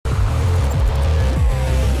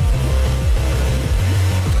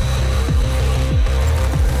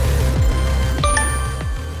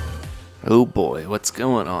Oh boy, what's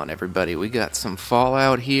going on, everybody? We got some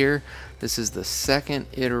Fallout here. This is the second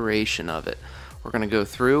iteration of it. We're going to go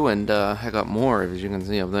through, and I got more, as you can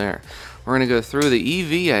see up there. We're going to go through.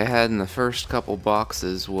 The EV I had in the first couple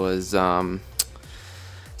boxes was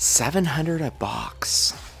 700 a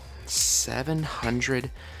box.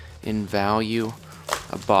 700 in value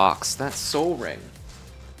a box. That Soul Ring,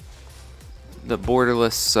 the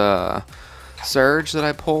borderless Surge that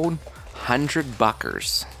I pulled, 100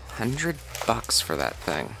 buckers. 100 bucks for that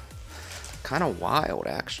thing. Kind of wild,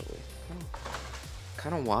 actually.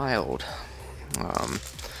 Kind of wild.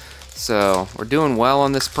 So we're doing well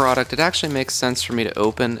on this product. It actually makes sense for me to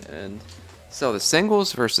open and sell the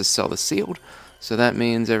singles versus sell the sealed. So that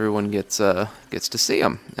means everyone gets to see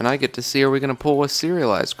them, and I get to see, are we going to pull a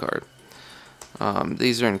serialized card?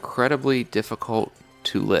 These are incredibly difficult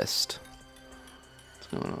to list. What's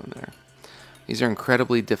going on there? These are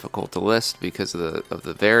incredibly difficult to list because of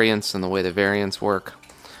the variants and the way the variants work.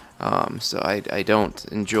 So I don't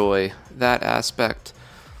enjoy that aspect.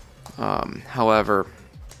 However,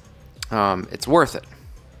 it's worth it.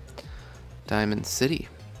 Diamond City.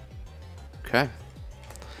 Okay.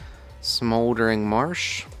 Smoldering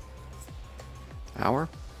Marsh. Hour.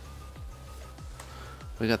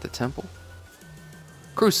 We got the Temple.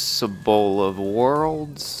 Crucible of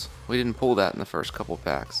Worlds. We didn't pull that in the first couple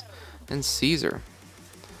packs. And Caesar.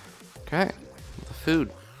 Okay. The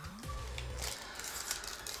food.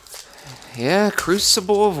 Yeah,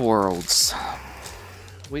 Crucible of Worlds.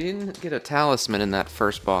 We didn't get a talisman in that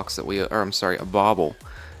first box that we, or I'm sorry, a bauble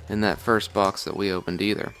in that first box that we opened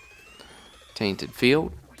either. Tainted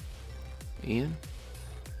Field. Ian.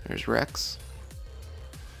 There's Rex.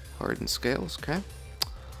 Hardened Scales. Okay.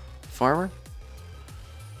 Farmer.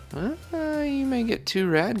 You may get 2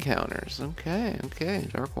 rad counters. Okay, okay.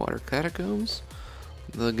 Darkwater Catacombs.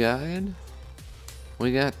 The Guide.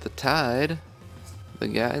 We got the Tide. The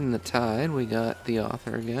Guide and the Tide. We got the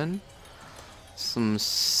author again. Some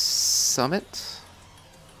Summit.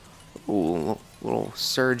 Ooh, little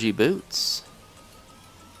surgy boots.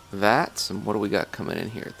 Vats. And what do we got coming in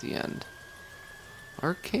here at the end?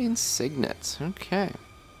 Arcane Signets. Okay.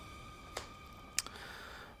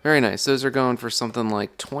 Very nice. Those are going for something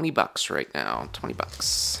like 20 bucks right now. 20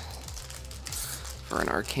 bucks for an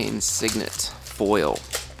Arcane Signet foil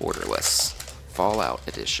borderless Fallout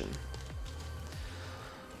edition.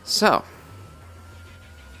 So,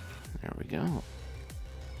 there we go.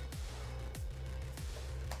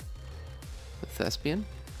 The Thespian.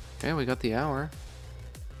 Okay, we got the Hour.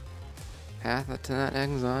 Path to that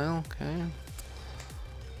Exile. Okay.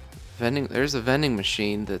 Vending. There's a vending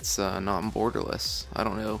machine that's not borderless. I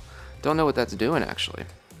don't know. Don't know what that's doing actually.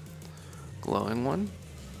 Glowing one.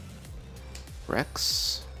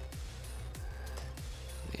 Rex.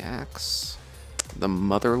 The Axe. The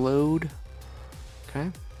Mother Load. Okay.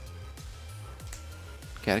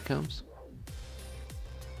 Catacombs.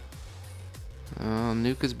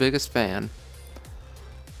 Nuka's biggest fan.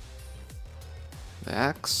 The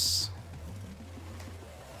Axe.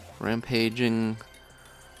 Rampaging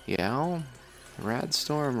Yow.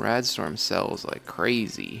 Radstorm. Radstorm sells like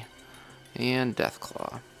crazy. And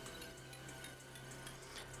Deathclaw.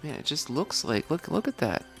 Man, it just looks like, look at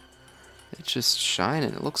that. It's just shining.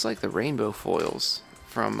 It looks like the rainbow foils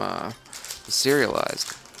from the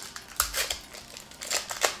serialized.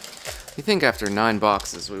 You think after 9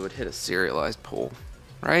 boxes we would hit a serialized pull,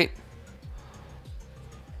 right?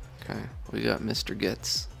 Okay, we got Mr.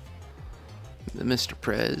 Gets. The Mr.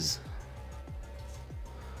 Prez.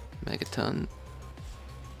 Megaton.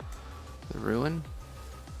 The Ruin.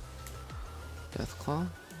 Deathclaw.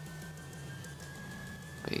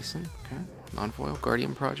 Basin. Okay. Non-foil.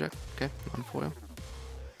 Guardian Project. Okay. Non-foil.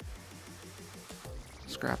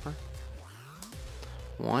 Scrapper.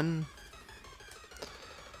 1.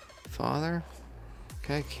 Father.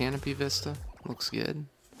 Okay. Canopy Vista. Looks good.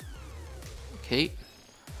 Kate.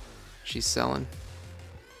 She's selling.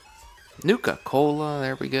 Nuka Cola.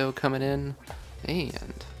 There we go. Coming in.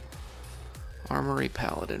 And Armory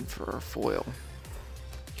Paladin for our foil.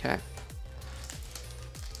 Okay.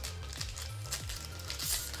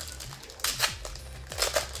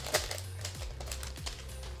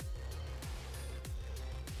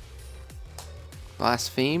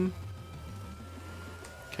 Blaspheme.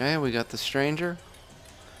 Okay, we got the Stranger.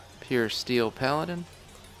 Pure Steel Paladin.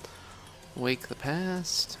 Wake the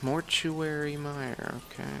Past. Mortuary Mire.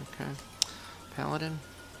 Okay, okay. Paladin.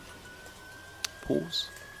 Pools.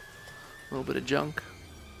 A little bit of junk.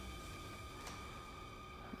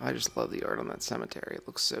 I just love the art on that cemetery. It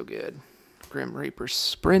looks so good. Grim Reaper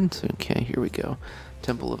Sprint. Okay, here we go.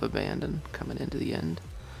 Temple of Abandon coming into the end.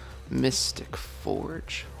 Mystic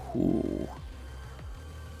Forge. Ooh.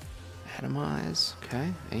 Atomize,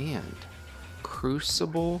 okay, and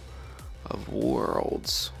Crucible of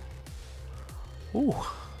Worlds. Ooh.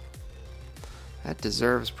 That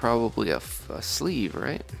deserves probably a sleeve,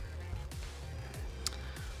 right?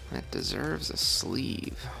 That deserves a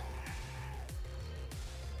sleeve.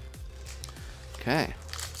 Okay.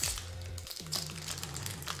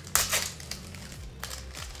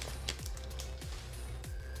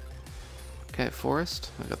 Okay,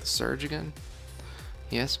 Forest. I got the Surge again.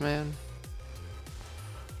 Yes, Man.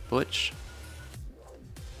 Butch.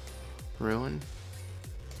 Ruin.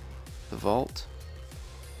 The Vault.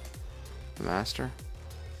 The Master.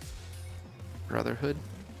 Brotherhood.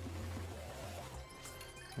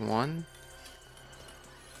 One.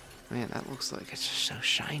 Man, that looks like it's just so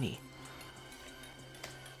shiny.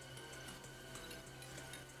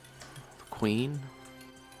 The Queen.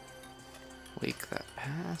 Wake That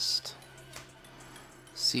Past.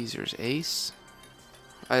 Caesar's Ace.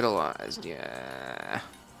 Idolized, yeah.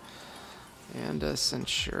 And a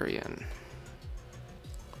Centurion.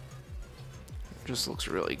 Just looks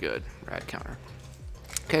really good. Rad counter.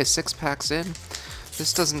 Okay, 6 packs in.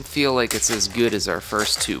 This doesn't feel like it's as good as our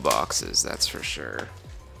first 2 boxes, that's for sure.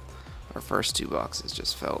 Our first 2 boxes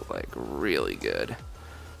just felt like really good.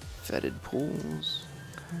 Fetid Pools.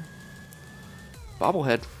 Okay.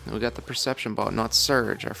 Bobblehead. We got the Perception Ball, not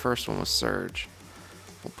Surge. Our first one was Surge.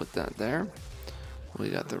 We'll put that there. We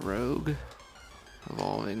got the Rogue.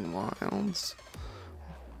 Evolving Wilds.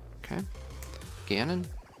 Okay. Ganon.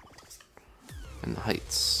 And the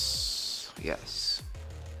Heights. Yes.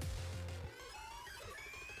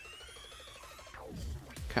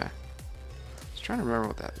 Okay. I was trying to remember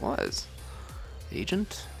what that was.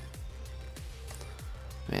 Agent?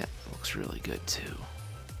 Man, that looks really good too.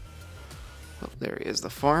 Oh, there he is,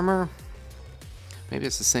 the farmer. Maybe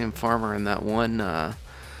it's the same farmer in that one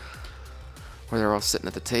where they're all sitting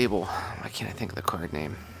at the table. Why can't I think of the card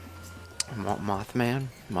name? Mothman?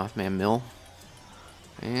 Mothman Mill?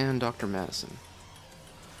 And Dr. Madison.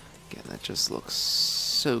 Again, that just looks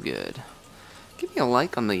so good. Give me a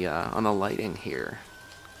like on the lighting here.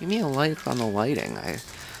 Give me a like on the lighting. I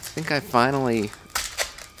think I finally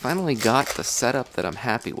got the setup that I'm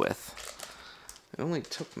happy with. It only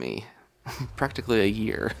took me practically a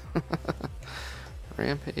year.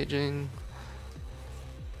 Rampaging.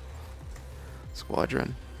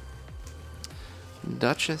 Squadron.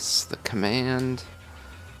 Duchess, the Command.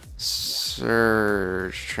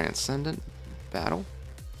 Surge, Transcendent. Battle.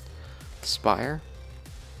 Spire.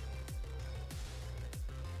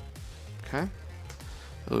 Okay.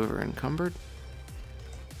 Over Encumbered.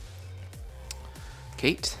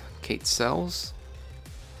 Kate. Kate Sells.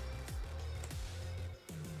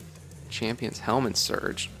 Champion's Helmet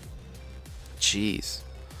Surge. Jeez.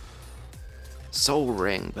 Soul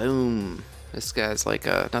Ring. Boom. This guy's like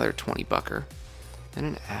another 20 bucker. And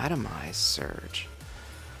an Atomized Surge.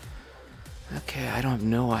 Okay, I don't have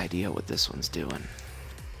no idea what this one's doing.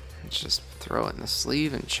 Let's just throw it in the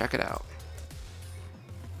sleeve and check it out.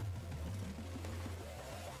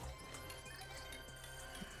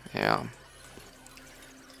 Yeah.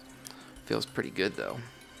 Feels pretty good though.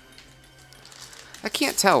 I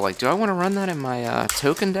can't tell, like, do I want to run that in my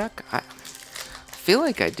token deck? I feel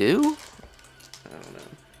like I do. I don't know.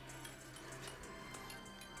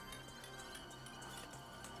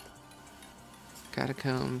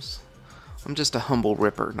 Catacombs. I'm just a humble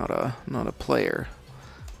ripper, not a player.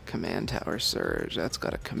 Command Tower Surge. That's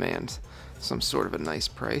got to command some sort of a nice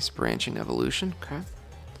price. Branching Evolution. Okay.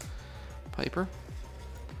 Piper.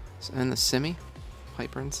 And the Simi.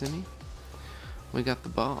 Piper and Simi. We got the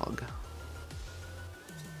Bog.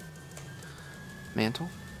 Mantle.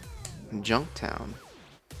 Junktown.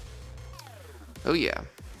 Oh yeah.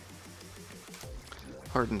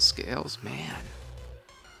 Hardened Scales. Man.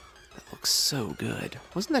 That looks so good.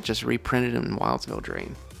 Wasn't that just reprinted in Wildsville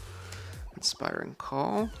Drain? Inspiring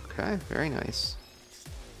Call. Okay, very nice.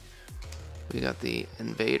 We got the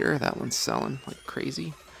Invader. That one's selling like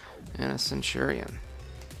crazy. And a Centurion.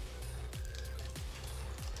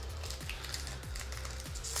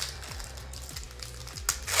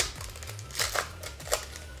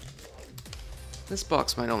 This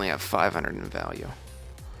box might only have 500 in value.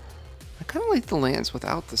 I kind of like the lands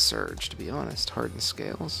without the Surge, to be honest. Hardened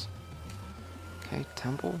Scales. Okay,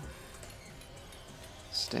 Temple.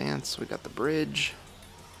 Stance. We got the Bridge.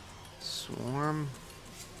 Swarm.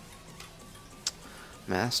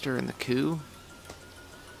 Master and the Coup.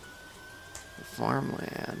 The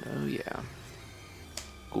Farmland. Oh, yeah.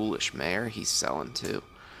 Ghoulish Mayor. He's selling too.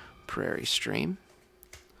 Prairie Stream.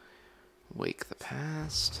 Wake the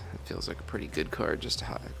Past. It feels like a pretty good card, just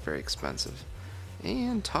very expensive.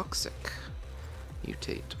 And Toxic.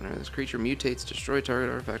 Mutate. Whenever this creature mutates, destroy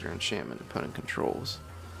target artifact or enchantment opponent controls.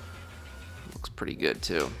 Looks pretty good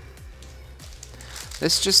too.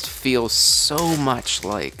 This just feels so much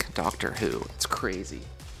like Doctor Who. It's crazy.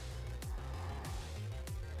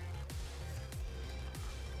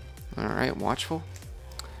 Alright, Watchful.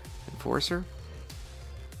 Enforcer.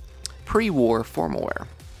 Pre-war formal wear.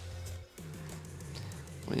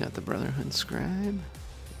 We got the Brotherhood Scribe.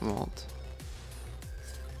 Vault.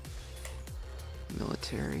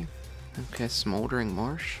 Military. Okay, Smoldering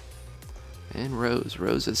Marsh. And Rose.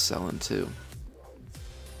 Rose is selling too.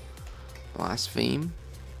 Blaspheme.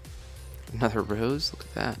 Another Rose. Look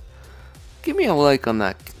at that. Give me a like on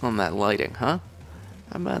that lighting, huh?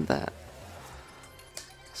 How about that?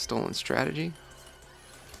 Stolen Strategy.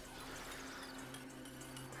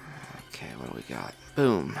 Okay, what do we got?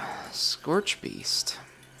 Boom. Scorch Beast.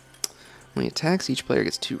 When he attacks, each player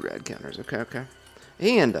gets 2 red counters. Okay, okay.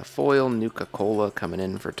 And a foil Nuka-Cola coming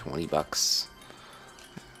in for 20 bucks.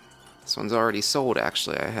 This one's already sold,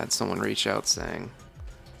 actually. I had someone reach out saying,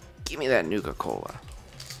 give me that Nuka-Cola.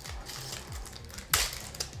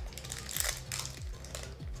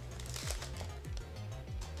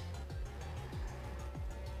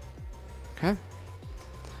 Okay.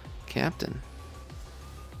 Captain.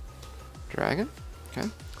 Dragon. Okay.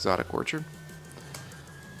 Exotic Orchard.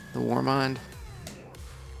 The Warmind.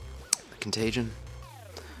 The Contagion.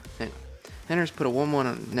 Anyway. Enters put a 1/1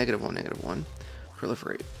 on -1/-1.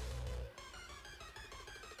 Proliferate.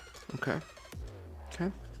 Okay.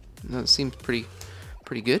 Okay. No, it seems pretty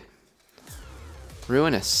good.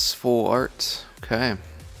 Ruinous. Full art. Okay.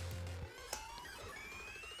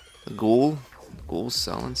 The Ghoul. The Ghoul's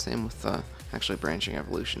selling. Same with actually Branching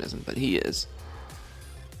Evolution isn't, but he is.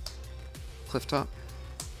 Clifftop.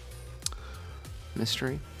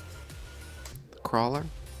 Mystery. Crawler.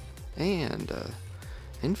 And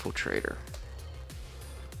Infiltrator.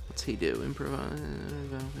 What's he do? Improvise.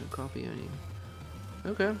 Copy any.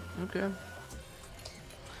 Okay, okay.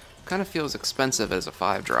 Kind of feels expensive as a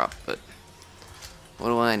 5-drop, but what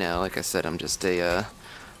do I know? Like I said, I'm just a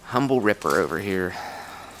humble ripper over here.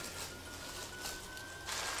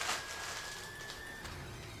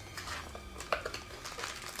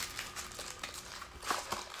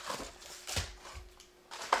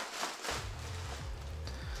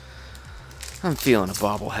 I'm feeling a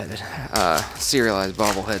bobbleheaded, serialized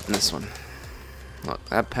bobblehead in this one. Look,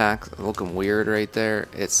 that pack looking weird right there.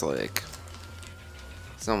 It's like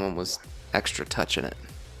someone was extra touching it.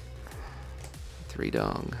 3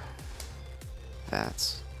 dog.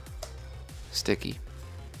 Bats. Sticky.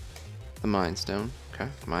 The Mind Stone. Okay,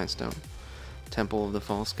 Mind Stone. Temple of the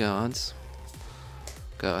False Gods.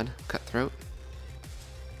 God. Cutthroat.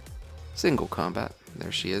 Single combat.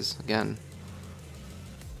 There she is again.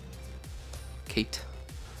 Kate.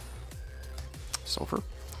 Sulfur.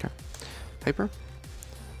 Okay. Piper.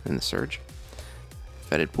 And the Surge.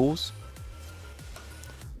 Fetid Pools.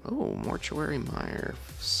 Oh, Mortuary Mire.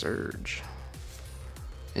 Surge.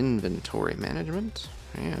 Inventory Management.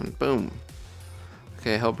 And boom.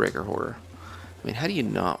 Okay, Hellbreaker Horror. I mean, how do you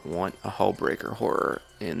not want a Hellbreaker Horror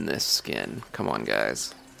in this skin? Come on,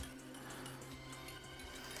 guys.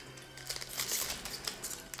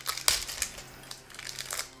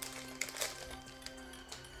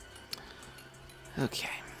 Okay.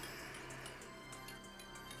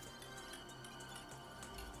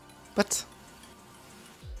 What?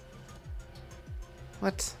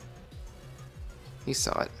 You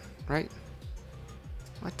saw it, right?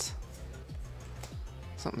 What?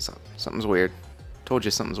 Something's weird. Told you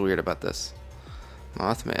something's weird about this.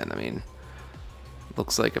 Mothman, I mean,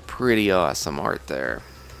 looks like a pretty awesome art there.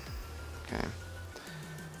 Okay.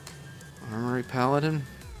 Armory Paladin.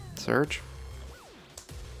 Surge.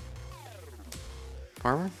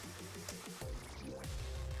 Farmer.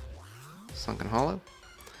 Sunken Hollow.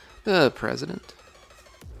 The President.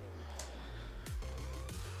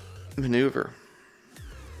 Maneuver.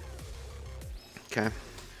 Okay.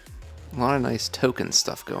 A lot of nice token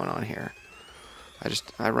stuff going on here.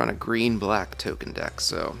 I run a green-black token deck,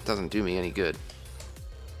 so it doesn't do me any good.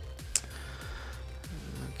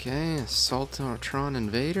 Okay, Assault on a Tron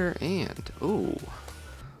Invader, and, ooh,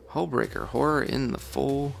 Hullbreaker Horror in the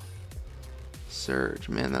full Surge.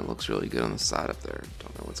 Man, that looks really good on the side up there.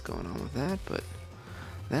 Don't know what's going on with that, but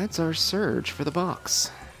that's our Surge for the box.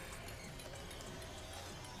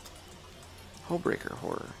 Hullbreaker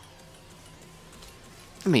Horror.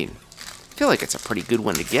 I mean, I feel like it's a pretty good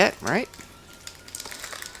one to get, right?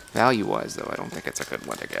 Value-wise, though, I don't think it's a good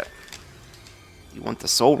one to get. You want the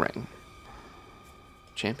Soul Ring.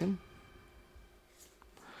 Champion.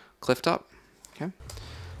 Clifftop. Okay.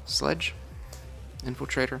 Sledge.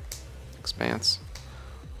 Infiltrator, Expanse,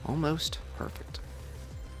 almost perfect.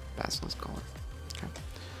 Basilisk Collar. Okay.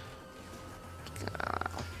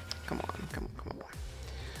 Come on, come on, come on.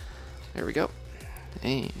 There we go.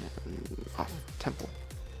 And off Temple.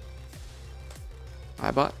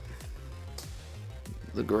 I bought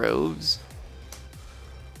the Groves.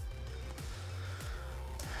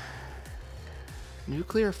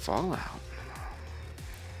 Nuclear Fallout.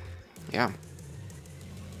 Yeah.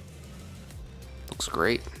 Looks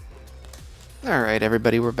great. Alright,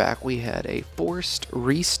 everybody, we're back. We had a forced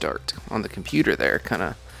restart on the computer there.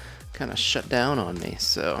 Kinda shut down on me.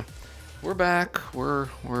 So we're back.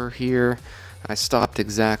 We're here. I stopped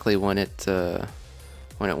exactly when it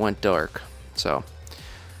went dark. So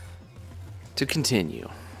to continue.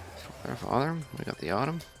 Father, we got the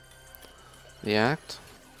Autumn. The Act.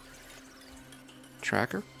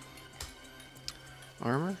 Tracker.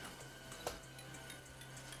 Armor.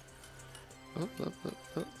 Oh.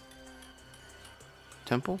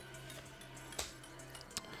 Temple.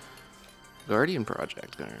 Guardian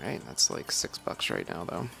Project. Alright, that's like $6 right now,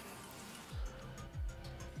 though.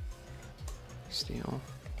 Steel.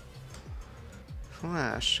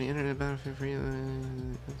 Flash. The internet benefit for you.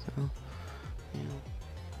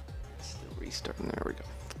 Still restarting. There we go.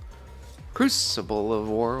 Crucible of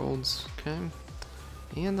Worlds. Okay.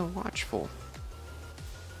 And the Watchful.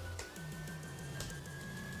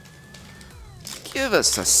 Give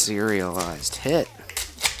us a serialized hit.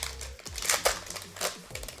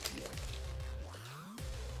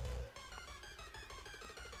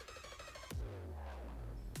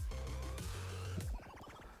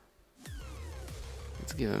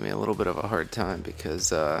 It's giving me a little bit of a hard time because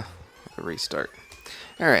the restart.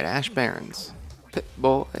 Alright, Ash Barrens. Pit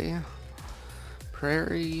Boy.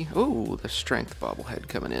 Prairie. Oh, the Strength bobblehead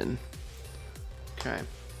coming in. Okay.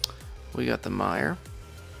 We got the Mire.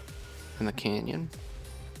 And the Canyon.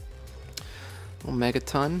 Little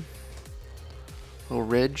Megaton. Little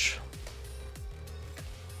Ridge.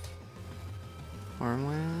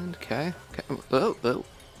 Farmland. Okay. Oh.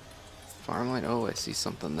 Farmland. Oh, I see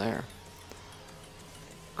something there.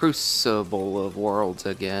 Crucible of Worlds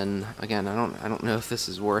again. Again, I don't know if this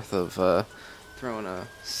is worth of throwing a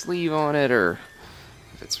sleeve on it or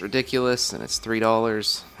if it's ridiculous and it's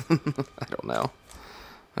 $3. I don't know.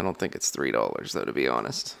 I don't think it's $3 though, to be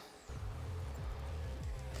honest.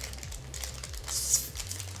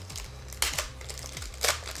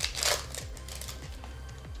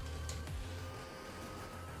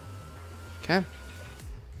 Okay.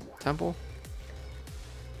 Temple.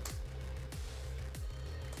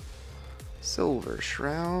 Silver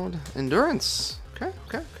Shroud. Endurance. Okay.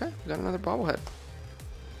 We got another bobblehead.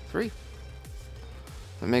 3.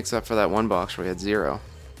 That makes up for that one box where we had 0.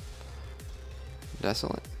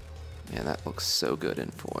 Desolate. Man, that looks so good in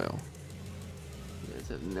foil. You guys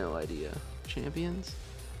have no idea. Champions.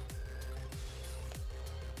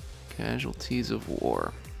 Casualties of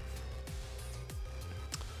War.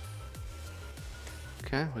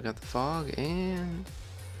 Okay, we got the Fog and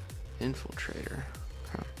Infiltrator.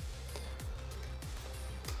 Huh.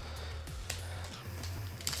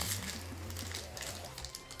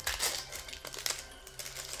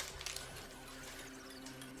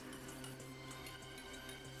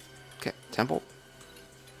 Okay, Temple.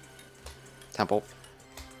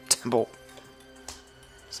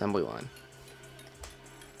 Assembly line.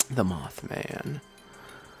 The Mothman.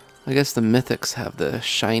 I guess the Mythics have the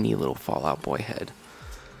shiny little Fallout Boy head.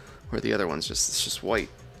 Where the other one's just white.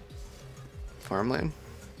 Farmland.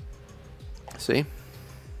 See?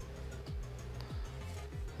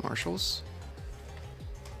 Marshals.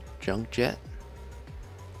 Junk Jet.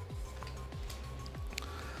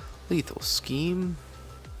 Lethal Scheme.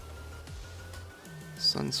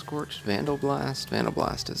 Sunscorched. Vandal Blast. Vandal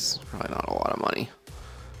Blast is probably not a lot of money.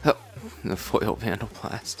 Oh, the foil Vandal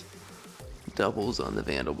Blast. Doubles on the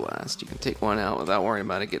Vandal Blast. You can take one out without worrying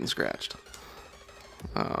about it getting scratched.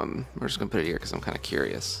 We're just gonna put it here because I'm kind of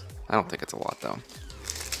curious. I don't think it's a lot though.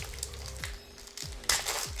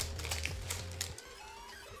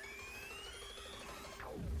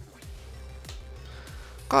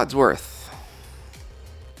 Godsworth.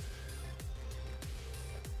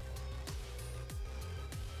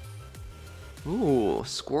 Ooh,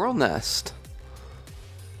 Squirrel Nest.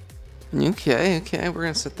 Okay, we're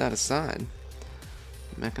gonna set that aside.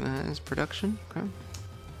 Mechanized production. Okay.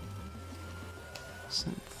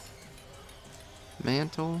 Synth.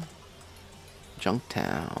 Mantle.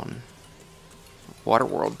 Junktown.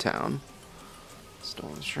 Waterworld Town.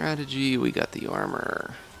 Stolen Strategy. We got the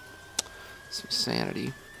armor. Some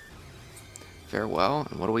sanity. Farewell.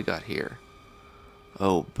 And what do we got here?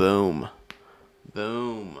 Oh, boom.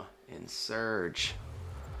 Boom. in Surge.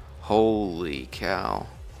 Holy cow.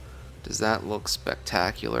 Does that look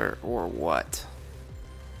spectacular or what?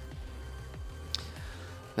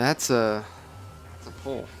 That's a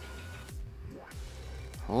pull.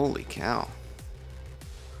 Holy cow.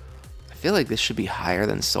 I feel like this should be higher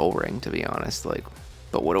than Soul Ring, to be honest. Like,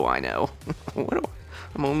 but what do I know?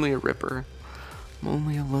 I'm only a ripper. I'm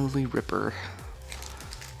only a lowly ripper.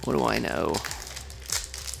 What do I know?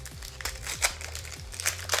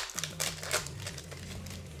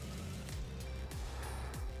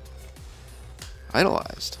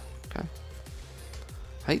 Idolized. Okay.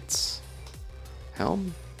 Heights.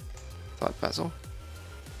 Helm. Thought Vessel.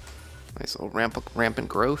 Nice little rampant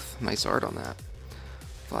growth. Nice art on that.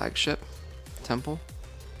 Flagship. Temple.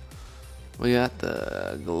 We got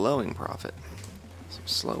the Glowing Prophet. Some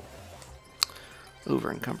slow.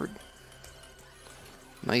 Over encumbered.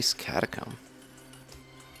 Nice Catacomb.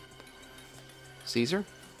 Caesar.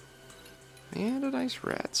 And a nice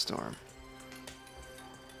Rat Storm.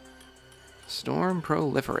 Storm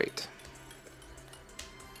Proliferate.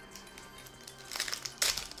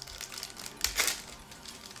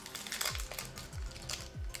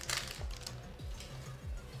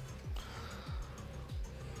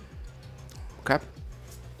 Okay.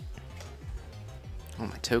 Oh,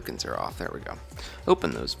 my tokens are off. There we go.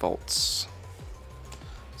 Open those vaults.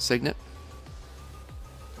 Signet.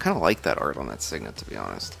 Kind of like that art on that signet, to be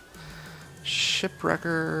honest.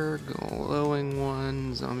 Shipwrecker, Glowing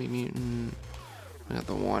One, Zombie Mutant. We got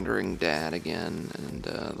the Wandering Dad again, and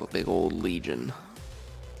the big old Legion.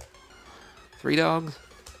 3 dogs.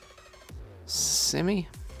 Simi.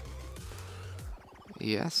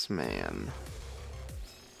 Yes, man.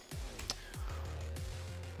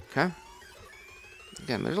 Okay.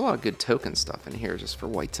 Again, there's a lot of good token stuff in here just for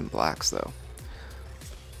whites and blacks, though.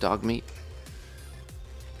 Dog meat.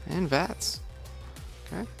 And Vats.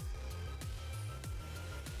 Okay.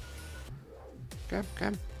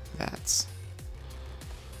 Okay. Vats.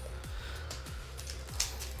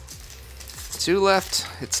 2 left.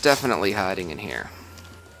 It's definitely hiding in here.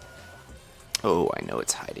 Oh, I know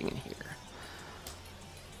it's hiding in here.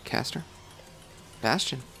 Caster.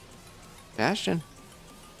 Bastion. Bastion.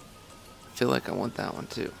 I feel like I want that one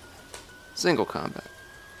too. Single combat.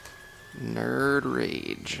 Nerd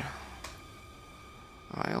Rage.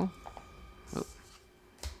 Isle. Oh.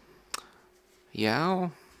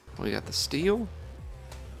 Yow. We got the Steel.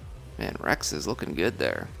 Man, Rex is looking good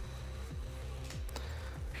there.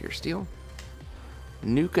 Pure Steel.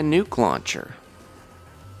 Nuke Launcher.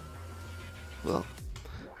 Well,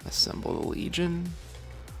 Assemble the Legion.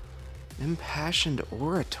 Impassioned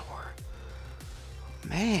Orator.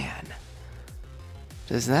 Man.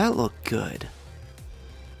 Does that look good?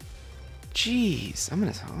 Jeez, I'm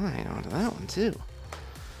gonna hang on to that one too.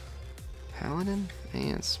 Paladin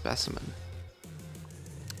and Specimen.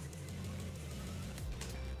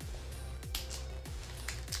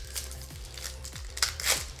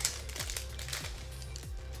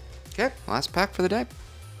 Okay, last pack for the day.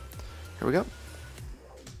 Here we go.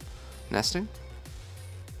 Nesting.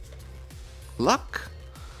 Luck.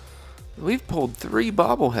 We've pulled 3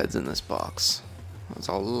 bobbleheads in this box. That's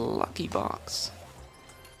a lucky box.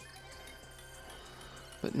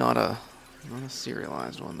 But not a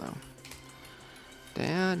serialized one though.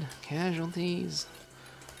 Dad, Casualties,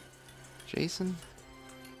 Jason,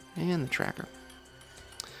 and the Tracker.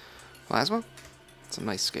 Plasma. Some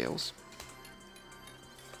nice scales.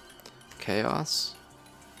 Chaos.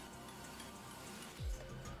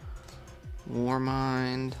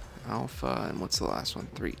 Warmind. Alpha, and what's the last one?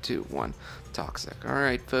 3, 2, 1. Toxic.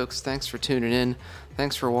 Alright, folks, thanks for tuning in.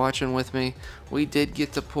 Thanks for watching with me. We did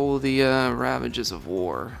get to pull the Ravages of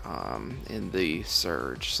War in the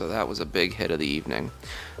Surge, so that was a big hit of the evening.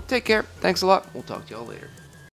 Take care. Thanks a lot. We'll talk to y'all later.